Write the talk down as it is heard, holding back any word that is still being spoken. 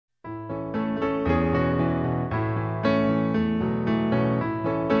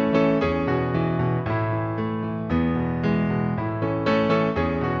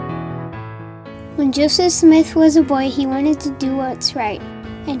When Joseph Smith was a boy, he wanted to do what's right,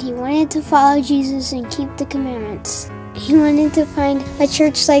 and he wanted to follow Jesus and keep the commandments. He wanted to find a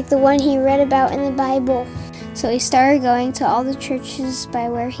church like the one he read about in the Bible, so he started going to all the churches by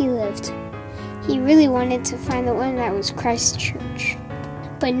where he lived. He really wanted to find the one that was Christ's church,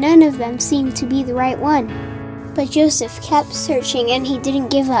 but none of them seemed to be the right one. But Joseph kept searching, and he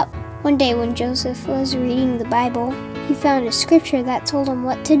didn't give up. One day when Joseph was reading the Bible, he found a scripture that told him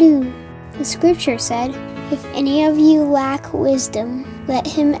what to do. The scripture said, "If any of you lack wisdom, let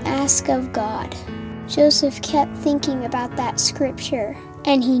him ask of God." Joseph kept thinking about that scripture,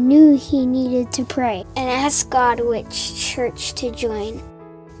 and he knew he needed to pray and ask God which church to join.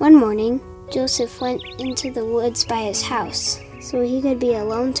 One morning, Joseph went into the woods by his house so he could be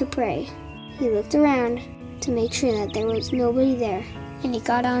alone to pray. He looked around to make sure that there was nobody there, and he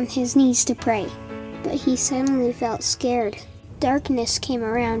got on his knees to pray. But he suddenly felt scared. Darkness came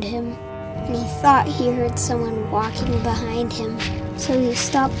around him, and he thought he heard someone walking behind him. So he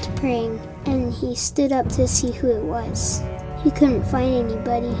stopped praying, and he stood up to see who it was. He couldn't find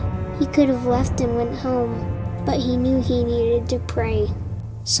anybody. He could have left and went home, but he knew he needed to pray.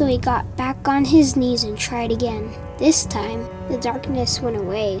 So he got back on his knees and tried again. This time, the darkness went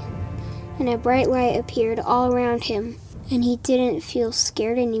away, and a bright light appeared all around him, and he didn't feel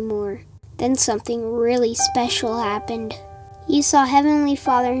scared anymore. Then something really special happened. He saw Heavenly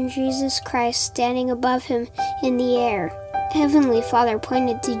Father and Jesus Christ standing above him in the air. Heavenly Father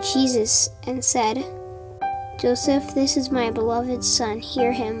pointed to Jesus and said, "Joseph, this is my beloved son,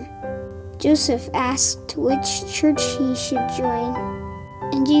 hear him." Joseph asked which church he should join,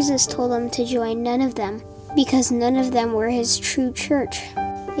 and Jesus told him to join none of them, because none of them were his true church.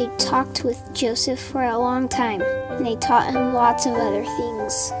 They talked with Joseph for a long time, and they taught him lots of other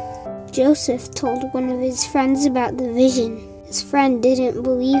things. Joseph told one of his friends about the vision. His friend didn't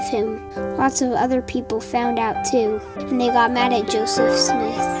believe him. Lots of other people found out too, and they got mad at Joseph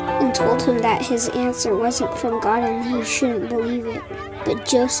Smith and told him that his answer wasn't from God and he shouldn't believe it. But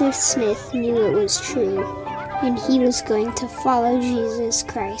Joseph Smith knew it was true, and he was going to follow Jesus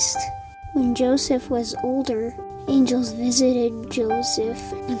Christ. When Joseph was older, angels visited Joseph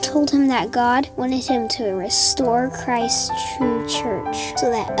and told him that God wanted him to restore Christ's true church so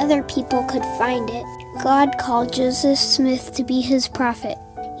that other people could find it. God called Joseph Smith to be his prophet.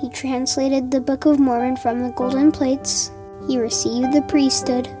 He translated the Book of Mormon from the golden plates. He received the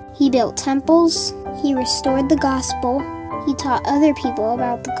priesthood. He built temples. He restored the gospel. He taught other people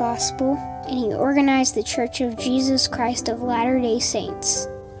about the gospel. And he organized the Church of Jesus Christ of Latter-day Saints.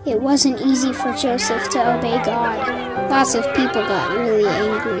 It wasn't easy for Joseph to obey God. Lots of people got really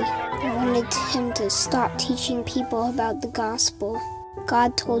angry. They wanted him to stop teaching people about the gospel.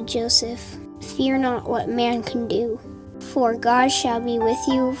 God told Joseph, "Fear not what man can do, for God shall be with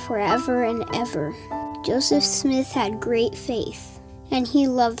you forever and ever." Joseph Smith had great faith, and he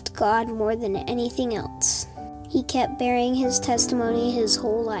loved God more than anything else. He kept bearing his testimony his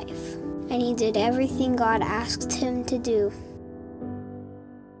whole life, and he did everything God asked him to do.